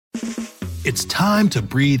It's time to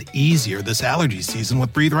breathe easier this allergy season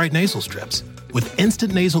with Breathe Right nasal strips. With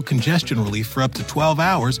instant nasal congestion relief for up to 12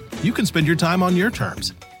 hours, you can spend your time on your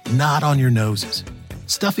terms, not on your noses.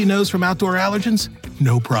 Stuffy nose from outdoor allergens?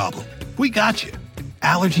 No problem. We got you.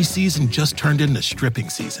 Allergy season just turned into stripping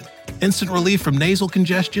season. Instant relief from nasal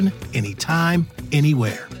congestion, anytime,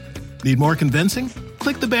 anywhere. Need more convincing?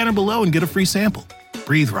 Click the banner below and get a free sample.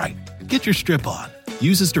 Breathe Right. Get your strip on.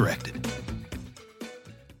 Use as directed.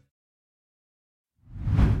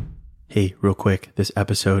 Hey, real quick, this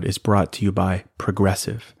episode is brought to you by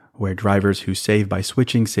Progressive, where drivers who save by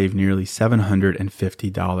switching save nearly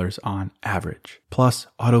 $750 on average. Plus,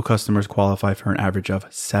 auto customers qualify for an average of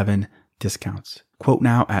 7 discounts. Quote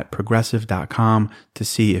now at progressive.com to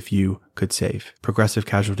see if you could save. Progressive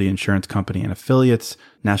Casualty Insurance Company and affiliates.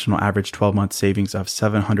 National average 12-month savings of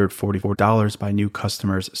 $744 by new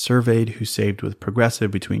customers surveyed who saved with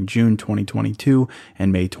Progressive between June 2022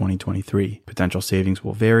 and May 2023. Potential savings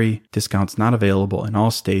will vary. Discounts not available in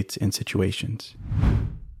all states and situations.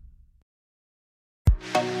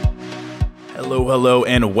 Hello,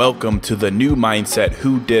 and welcome to the New Mindset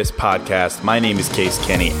Who Dis podcast. My name is Case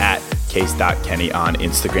Kenny at Case.Kenny on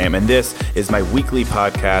Instagram, and this is my weekly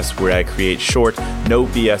podcast where I create short, no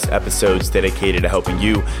BS episodes dedicated to helping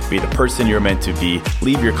you be the person you're meant to be,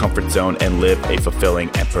 leave your comfort zone, and live a fulfilling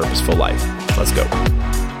and purposeful life. Let's go.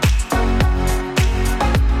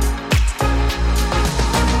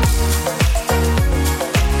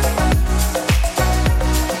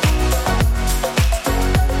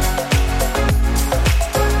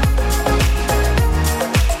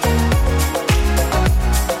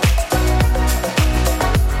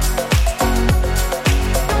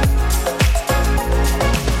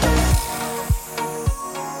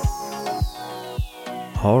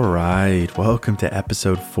 All right, welcome to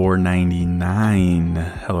episode 499.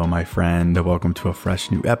 Hello, my friend. Welcome to a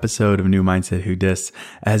fresh new episode of New Mindset Who Dis.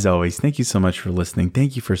 As always, thank you so much for listening.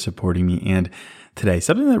 Thank you for supporting me. And today,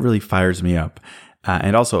 something that really fires me up.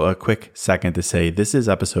 And also a quick second to say this is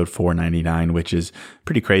episode 499, which is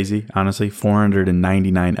pretty crazy, honestly.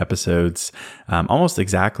 499 episodes, almost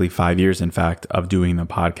exactly 5 years, in fact, of doing the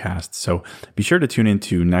podcast. So be sure to tune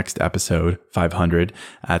into next episode, 500.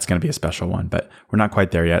 It's going to be a special one, but we're not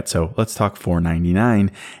quite there yet. So let's talk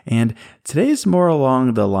 499. And today is more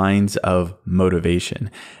along the lines of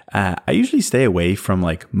motivation. I usually stay away from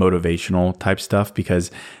like motivational type stuff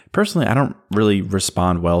because personally, I don't really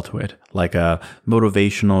respond well to it. Like a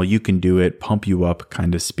motivational, you can do it, pump you up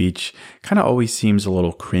kind of speech kind of always seems a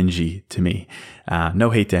little cringy to me. No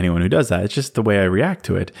hate to anyone who does that. It's just the way I react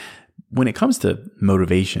to it. When it comes to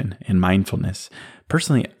motivation and mindfulness,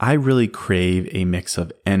 personally, I really crave a mix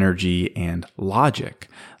of energy and logic.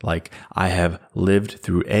 Like I have lived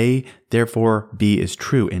through A, therefore B is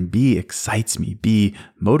true, and B excites me, B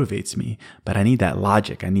motivates me, but I need that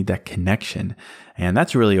logic. I need that connection. And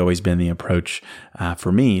that's really always been the approach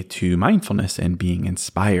for me to mindfulness and being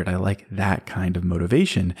inspired. I like that kind of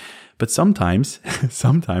motivation. But sometimes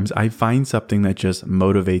I find something that just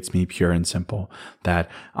motivates me pure and simple, that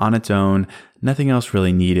on its own, nothing else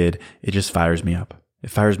really needed. It just fires me up. It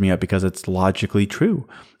fires me up because it's logically true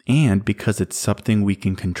and because it's something we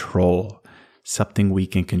can control,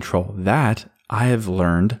 That I have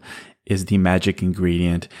learned is the magic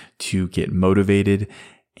ingredient to get motivated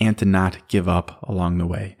and to not give up along the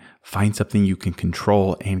way. Find something you can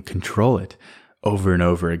control and control it over and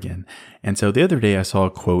over again. And so the other day I saw a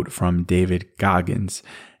quote from David Goggins.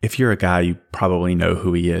 If you're a guy, you probably know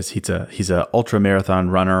who he is. He's a ultra marathon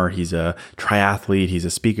runner. He's a triathlete. He's a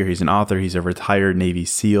speaker. He's an author. He's a retired Navy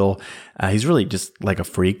SEAL. He's really just like a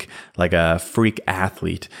freak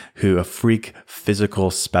athlete, a freak physical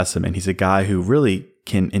specimen. He's a guy who really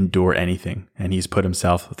can endure anything. And he's put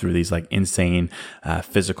himself through these like insane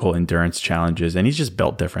physical endurance challenges. And he's just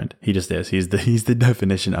built different. He just is. He's the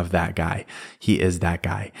definition of that guy. He is that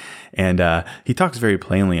guy. And he talks very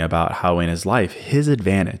plainly about how in his life, his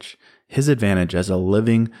advantage as a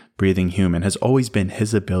living, breathing human has always been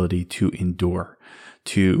his ability to endure,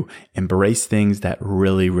 to embrace things that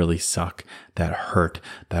really, really suck, that hurt,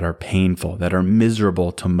 that are painful, that are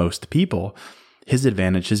miserable to most people. His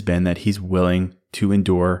advantage has been that he's willing to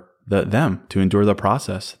endure the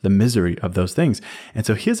process, the misery of those things. And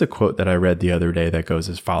so here's a quote that I read the other day that goes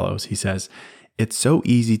as follows. He says, "It's so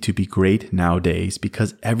easy to be great nowadays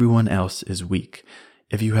because everyone else is weak.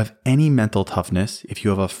 If you have any mental toughness, if you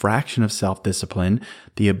have a fraction of self-discipline,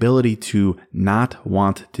 the ability to not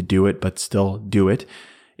want to do it but still do it,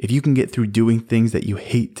 if you can get through doing things that you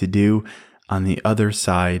hate to do, on the other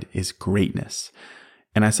side is greatness."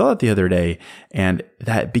 And I saw it the other day, and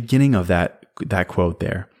that beginning of that quote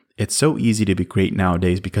there, It's so easy to be great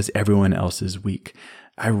nowadays because everyone else is weak.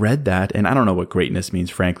 I read that, and I don't know what greatness means,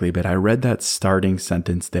 frankly, but I read that starting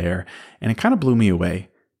sentence there, and it kind of blew me away.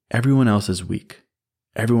 Everyone else is weak.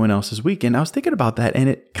 Everyone else is weak. And I was thinking about that, and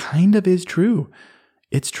it kind of is true.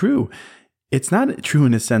 It's true. It's not true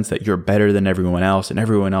in the sense that you're better than everyone else and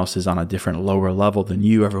everyone else is on a different lower level than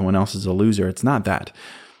you. Everyone else is a loser. It's not that.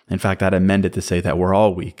 In fact, I'd amend it to say that we're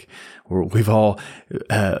all weak. We've all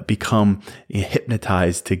become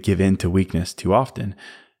hypnotized to give in to weakness too often.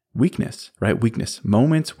 Weakness, right? Weakness.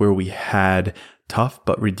 Moments where we had tough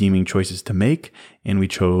but redeeming choices to make, and we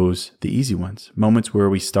chose the easy ones. Moments where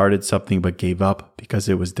we started something but gave up because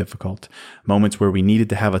it was difficult. Moments where we needed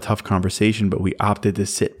to have a tough conversation, but we opted to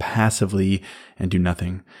sit passively and do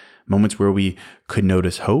nothing. Moments where we could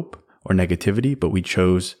notice hope or negativity, but we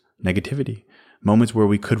chose negativity. Moments where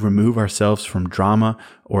we could remove ourselves from drama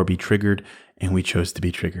or be triggered, and we chose to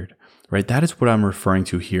be triggered. Right? That is what I'm referring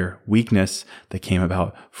to here. Weakness that came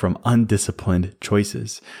about from undisciplined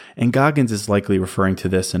choices. And Goggins is likely referring to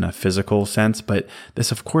this in a physical sense, but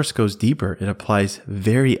this of course goes deeper. It applies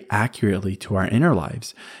very accurately to our inner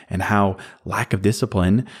lives and how lack of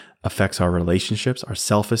discipline affects our relationships, our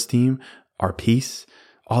self-esteem, our peace,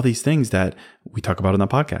 all these things that we talk about on the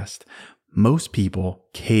podcast. Most people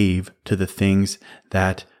cave to the things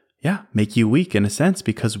that, make you weak in a sense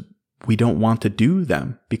because we don't want to do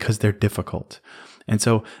them because they're difficult. And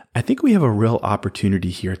so I think we have a real opportunity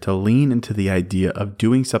here to lean into the idea of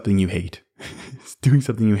doing something you hate. Doing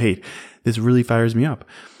something you hate. This really fires me up.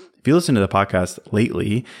 If you listen to the podcast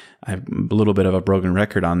lately, I have a little bit of a broken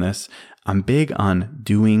record on this. I'm big on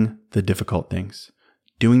doing the difficult things.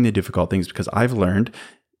 Doing the difficult things because I've learned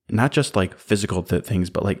not just like physical things,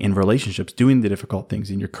 but like in relationships, doing the difficult things,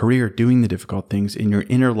 in your career, doing the difficult things, in your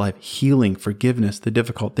inner life, healing, forgiveness, the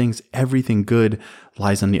difficult things, everything good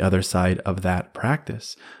lies on the other side of that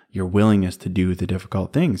practice. Your willingness to do the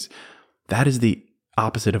difficult things. That is the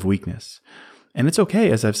opposite of weakness. And it's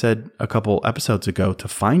okay, as I've said a couple episodes ago, to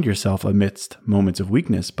find yourself amidst moments of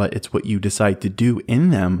weakness, but it's what you decide to do in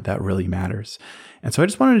them that really matters. And so I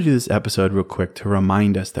just wanted to do this episode real quick to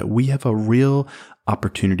remind us that we have a real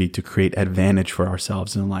opportunity to create advantage for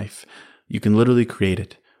ourselves in life. You can literally create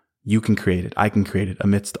it. You can create it. I can create it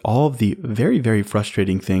amidst all of the very, very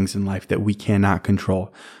frustrating things in life that we cannot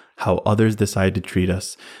control. How others decide to treat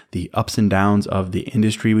us, the ups and downs of the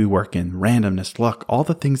industry we work in, randomness, luck, all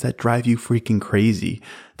the things that drive you freaking crazy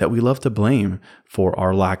that we love to blame for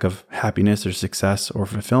our lack of happiness or success or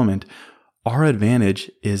fulfillment. Our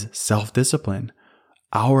advantage is self-discipline.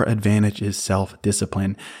 Our advantage is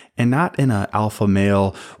self-discipline, and not in an alpha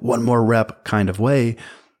male, one more rep kind of way,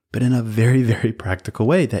 but in a very, very practical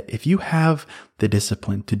way that if you have the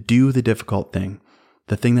discipline to do the difficult thing,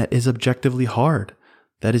 the thing that is objectively hard,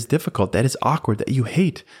 that is difficult, that is awkward, that you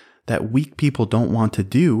hate, that weak people don't want to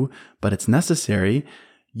do, but it's necessary,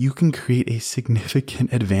 you can create a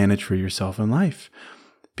significant advantage for yourself in life.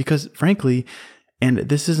 Because frankly, and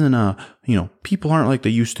this isn't people aren't like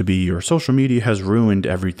they used to be, or social media has ruined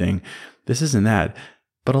everything. This isn't that.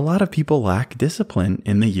 But a lot of people lack discipline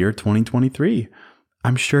in the year 2023.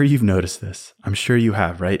 I'm sure you've noticed this. I'm sure you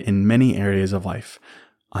have, right? In many areas of life,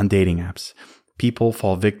 on dating apps, people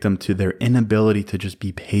fall victim to their inability to just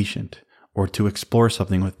be patient or to explore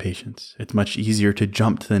something with patience. It's much easier to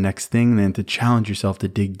jump to the next thing than to challenge yourself to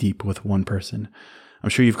dig deep with one person. I'm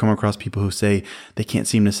sure you've come across people who say they can't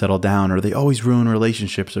seem to settle down, or they always ruin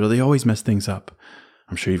relationships, or they always mess things up.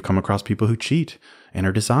 I'm sure you've come across people who cheat and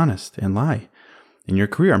are dishonest and lie. In your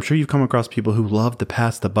career, I'm sure you've come across people who love to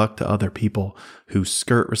pass the buck to other people, who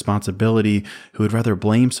skirt responsibility, who would rather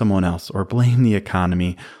blame someone else or blame the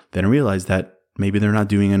economy than realize that maybe they're not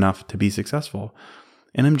doing enough to be successful.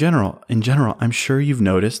 And in general, I'm sure you've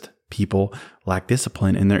noticed people lack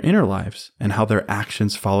discipline in their inner lives and how their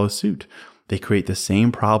actions follow suit. They create the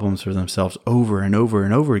same problems for themselves over and over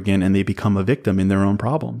and over again, and they become a victim in their own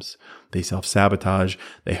problems. They self-sabotage,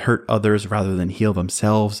 they hurt others rather than heal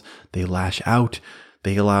themselves, they lash out,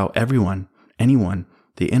 they allow anyone,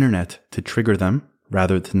 the internet to trigger them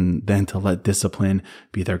rather than to let discipline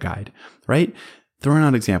be their guide, right? Throwing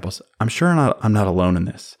out examples, I'm sure I'm not alone in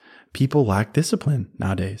this. People lack discipline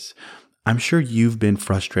nowadays. I'm sure you've been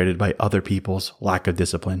frustrated by other people's lack of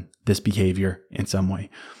discipline, this behavior in some way.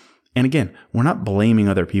 And again, we're not blaming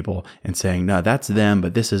other people and saying, no, that's them,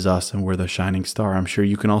 but this is us and we're the shining star. I'm sure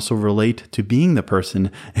you can also relate to being the person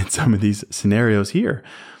in some of these scenarios here.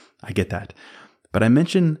 I get that. But I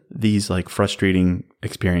mention these like frustrating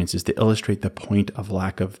experiences to illustrate the point of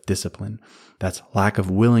lack of discipline. That's lack of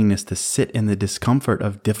willingness to sit in the discomfort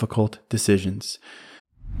of difficult decisions.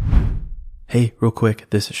 Hey, real quick,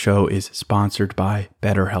 this show is sponsored by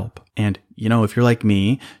BetterHelp. And, if you're like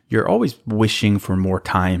me, you're always wishing for more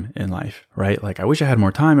time in life, right? Like, I wish I had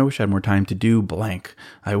more time. I wish I had more time to do blank.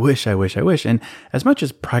 I wish. And as much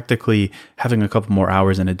as practically having a couple more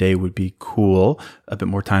hours in a day would be cool, a bit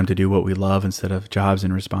more time to do what we love instead of jobs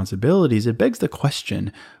and responsibilities, it begs the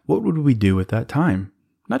question, what would we do with that time?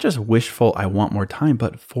 Not just wishful, I want more time,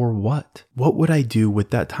 but for what? What would I do with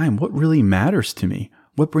that time? What really matters to me?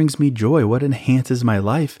 What brings me joy? What enhances my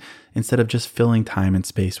life instead of just filling time and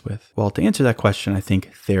space with? Well, to answer that question, I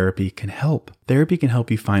think therapy can help. Therapy can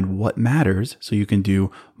help you find what matters so you can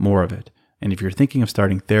do more of it. And if you're thinking of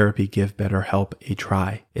starting therapy, give BetterHelp a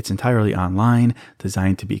try. It's entirely online,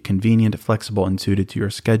 designed to be convenient, flexible, and suited to your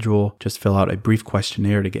schedule. Just fill out a brief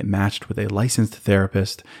questionnaire to get matched with a licensed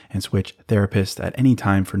therapist and switch therapists at any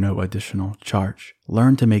time for no additional charge.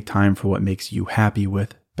 Learn to make time for what makes you happy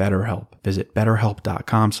with BetterHelp. Visit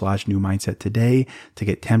betterhelp.com/newmindset today to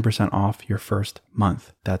get 10% off your first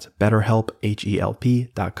month. That's BetterHelp,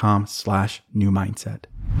 HELP.com/newmindset.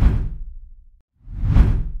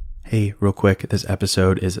 Hey, real quick, this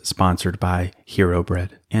episode is sponsored by Hero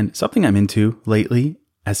Bread. And something I'm into lately,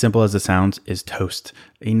 as simple as it sounds, is toast.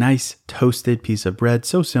 A nice toasted piece of bread,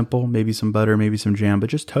 so simple, maybe some butter, maybe some jam, but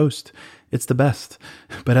just toast. It's the best.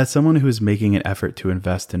 But as someone who is making an effort to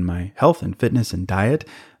invest in my health and fitness and diet,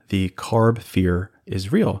 the carb fear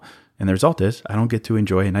is real. And the result is I don't get to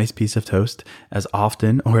enjoy a nice piece of toast as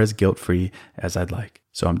often or as guilt-free as I'd like.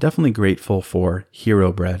 So I'm definitely grateful for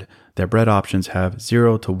Hero Bread. Their bread options have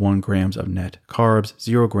 0 to 1 grams of net carbs,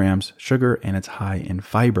 0 grams sugar, and it's high in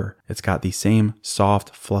fiber. It's got the same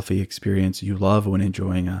soft, fluffy experience you love when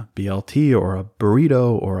enjoying a BLT or a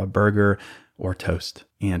burrito or a burger or toast.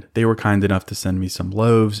 And they were kind enough to send me some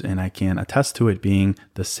loaves, and I can attest to it being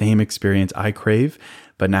the same experience I crave,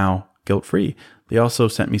 but now guilt-free. They also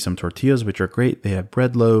sent me some tortillas, which are great. They have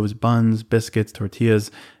bread loaves, buns, biscuits,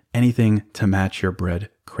 tortillas, anything to match your bread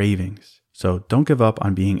cravings. So don't give up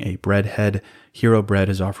on being a breadhead. Hero Bread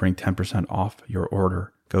is offering 10% off your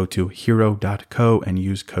order. Go to hero.co and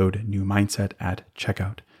use code NEWMINDSET at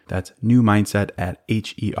checkout. That's NEWMINDSET at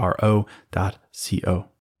HERO.co.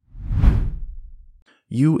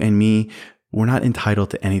 You and me, we're not entitled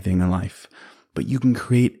to anything in life, but you can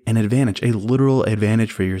create an advantage, a literal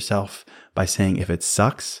advantage for yourself by saying if it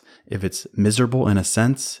sucks, if it's miserable in a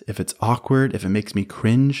sense, if it's awkward, if it makes me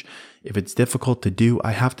cringe, if it's difficult to do,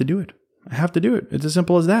 I have to do it. I have to do it. It's as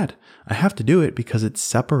simple as that. I have to do it because it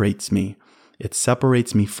separates me. It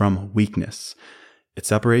separates me from weakness. It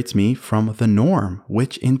separates me from the norm,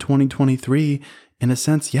 which in 2023, in a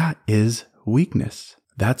sense, is weakness.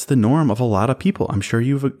 That's the norm of a lot of people. I'm sure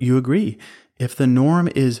you agree. If the norm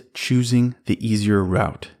is choosing the easier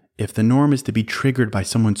route, if the norm is to be triggered by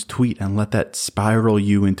someone's tweet and let that spiral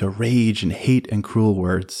you into rage and hate and cruel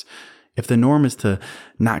words, if the norm is to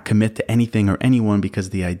not commit to anything or anyone because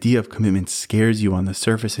the idea of commitment scares you on the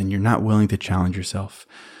surface and you're not willing to challenge yourself,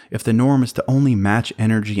 if the norm is to only match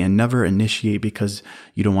energy and never initiate because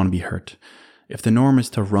you don't want to be hurt, if the norm is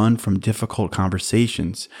to run from difficult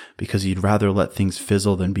conversations because you'd rather let things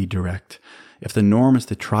fizzle than be direct, if the norm is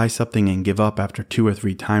to try something and give up after 2 or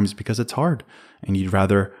 3 times because it's hard and you'd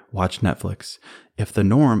rather watch Netflix, if the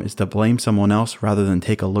norm is to blame someone else rather than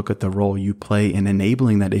take a look at the role you play in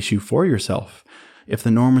enabling that issue for yourself, if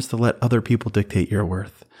the norm is to let other people dictate your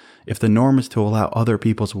worth, if the norm is to allow other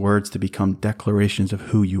people's words to become declarations of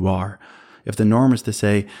who you are, if the norm is to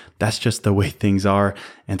say that's just the way things are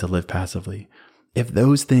and to live passively, if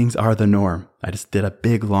those things are the norm, I just did a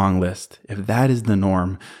big long list. If that is the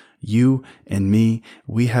norm, you and me,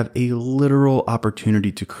 we have a literal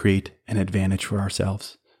opportunity to create an advantage for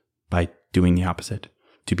ourselves by doing the opposite,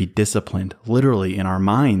 to be disciplined literally in our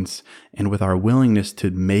minds and with our willingness to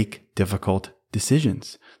make difficult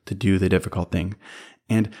decisions, to do the difficult thing.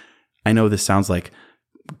 And I know this sounds like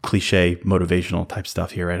cliche motivational type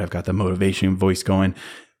stuff here, right? I've got the motivation voice going,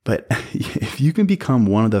 but if you can become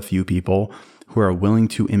one of the few people who are willing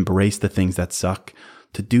to embrace the things that suck,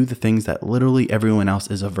 to do the things that literally everyone else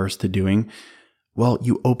is averse to doing, well,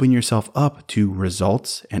 you open yourself up to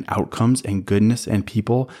results and outcomes and goodness and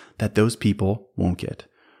people that those people won't get.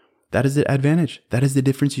 That is the advantage. That is the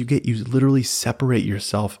difference you get. You literally separate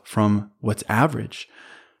yourself from what's average.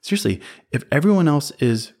 Seriously, if everyone else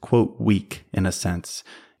is, quote, weak in a sense,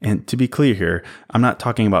 and to be clear here, I'm not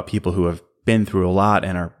talking about people who have been through a lot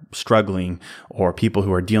and are struggling, or people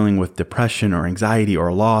who are dealing with depression or anxiety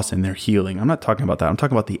or loss and they're healing. I'm not talking about that. I'm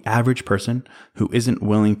talking about the average person who isn't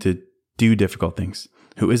willing to do difficult things,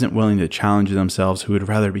 who isn't willing to challenge themselves, who would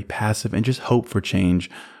rather be passive and just hope for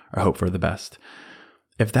change or hope for the best.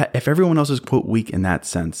 If everyone else is, quote, weak in that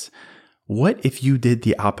sense, What if you did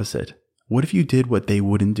the opposite? What if you did what they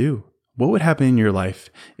wouldn't do? What would happen in your life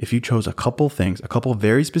if you chose a couple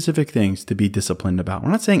very specific things to be disciplined about?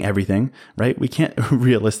 We're not saying everything, right? We can't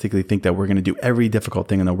realistically think that we're going to do every difficult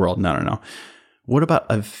thing in the world. No. What about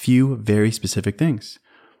a few very specific things?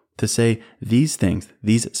 To say these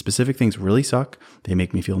specific things really suck. They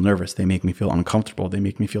make me feel nervous. They make me feel uncomfortable. They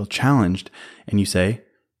make me feel challenged. And you say,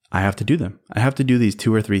 I have to do them. I have to do these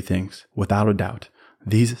 2 or 3 things without a doubt.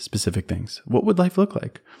 These specific things. What would life look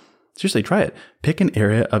like? Seriously, try it. Pick an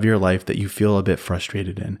area of your life that you feel a bit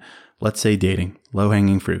frustrated in. Let's say dating,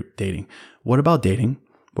 low-hanging fruit, dating. What about dating?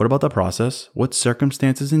 What about the process? What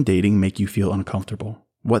circumstances in dating make you feel uncomfortable?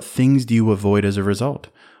 What things do you avoid as a result?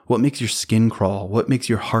 What makes your skin crawl? What makes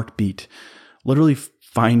your heart beat? Literally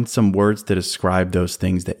find some words to describe those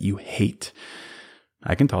things that you hate.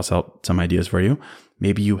 I can toss out some ideas for you.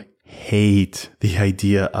 Maybe you hate the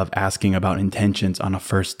idea of asking about intentions on a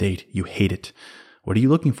first date. You hate it. What are you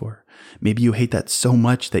looking for? Maybe you hate that so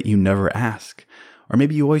much that you never ask. Or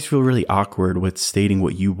maybe you always feel really awkward with stating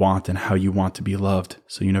what you want and how you want to be loved,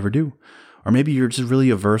 so you never do. Or maybe you're just really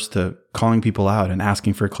averse to calling people out and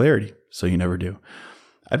asking for clarity, so you never do.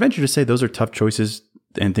 I venture to say those are tough choices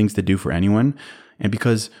and things to do for anyone. And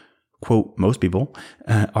because, quote, most people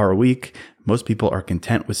are weak, most people are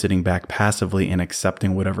content with sitting back passively and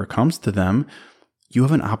accepting whatever comes to them, you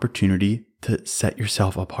have an opportunity to set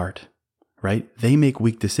yourself apart. Right? They make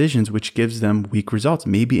weak decisions, which gives them weak results.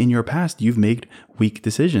 Maybe in your past, you've made weak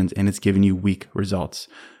decisions and it's given you weak results.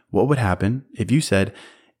 What would happen if you said,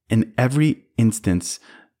 in every instance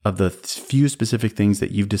of the few specific things that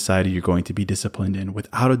you've decided you're going to be disciplined in,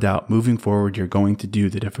 without a doubt, moving forward, you're going to do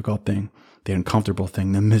the difficult thing, the uncomfortable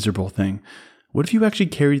thing, the miserable thing. What if you actually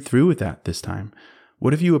carried through with that this time?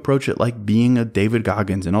 What if you approach it like being a David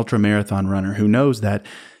Goggins, an ultramarathon runner who knows that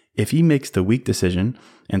if he makes the weak decision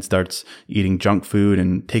and starts eating junk food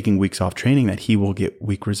and taking weeks off training, that he will get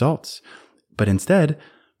weak results. But instead,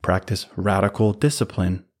 practice radical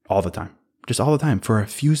discipline all the time, just all the time for a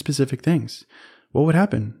few specific things. What would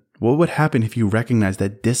happen? What would happen if you recognize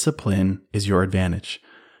that discipline is your advantage?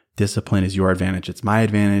 Discipline is your advantage. It's my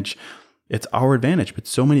advantage. It's our advantage. But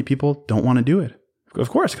so many people don't want to do it. Of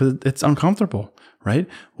course, because it's uncomfortable, right?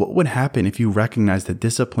 What would happen if you recognize that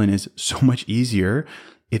discipline is so much easier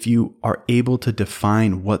if you are able to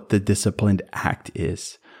define what the disciplined act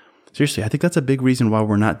is? Seriously, I think that's a big reason why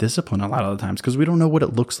we're not disciplined a lot of the times, because we don't know what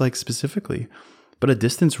it looks like specifically. But a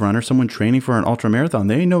distance runner, someone training for an ultramarathon,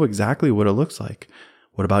 they know exactly what it looks like.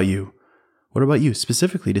 What about you? What about you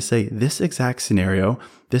specifically to say this exact scenario,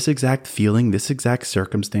 this exact feeling, this exact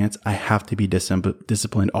circumstance, I have to be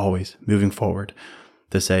disciplined always moving forward.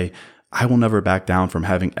 To say, I will never back down from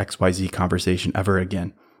having XYZ conversation ever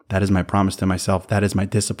again. That is my promise to myself. That is my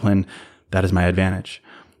discipline. That is my advantage.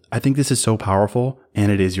 I think this is so powerful,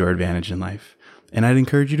 and it is your advantage in life. And I'd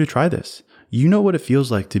encourage you to try this. You know what it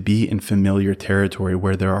feels like to be in familiar territory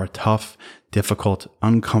where there are tough, difficult,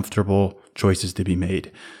 uncomfortable choices to be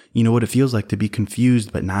made. You know what it feels like to be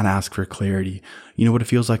confused but not ask for clarity. You know what it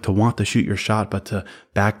feels like to want to shoot your shot but to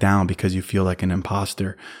back down because you feel like an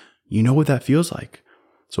imposter. You know what that feels like.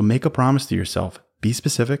 So make a promise to yourself. Be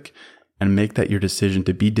specific and make that your decision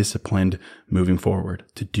to be disciplined moving forward,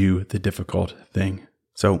 to do the difficult thing.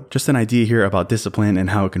 So just an idea here about discipline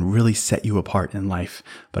and how it can really set you apart in life.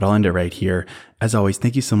 But I'll end it right here. As always,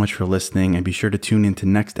 thank you so much for listening, and be sure to tune into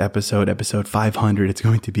next episode 500. It's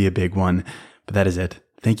going to be a big one, but that is it.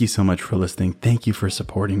 Thank you so much for listening. Thank you for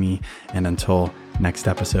supporting me. And until next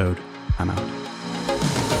episode, I'm out.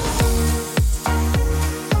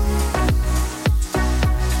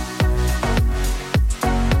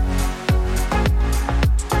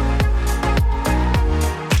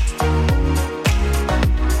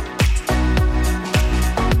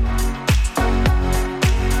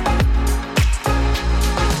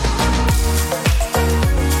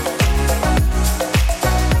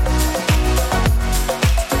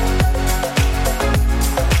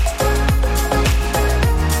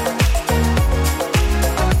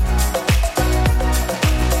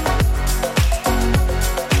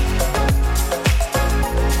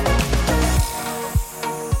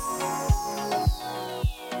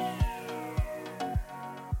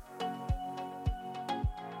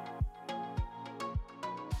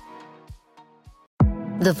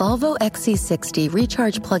 The Volvo XC60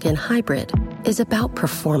 Recharge Plug-in Hybrid is about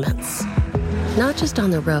performance. Not just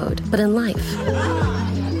on the road, but in life.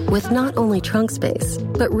 With not only trunk space,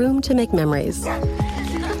 but room to make memories.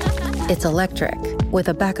 It's electric, with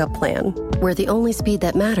a backup plan, where the only speed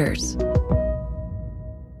that matters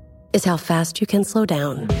is how fast you can slow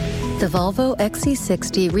down. The Volvo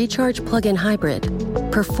XC60 Recharge Plug-in Hybrid.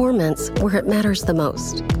 Performance where it matters the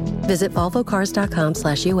most. Visit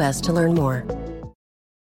volvocars.com/US to learn more.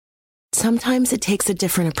 Sometimes it takes a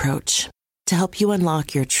different approach to help you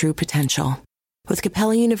unlock your true potential. With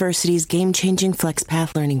Capella University's game-changing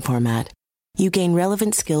FlexPath learning format, you gain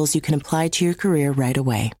relevant skills you can apply to your career right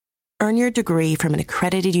away. Earn your degree from an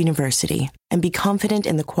accredited university and be confident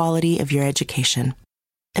in the quality of your education.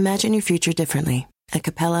 Imagine your future differently at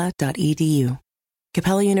capella.edu.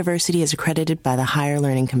 Capella University is accredited by the Higher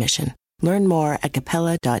Learning Commission. Learn more at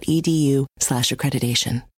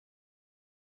capella.edu/accreditation.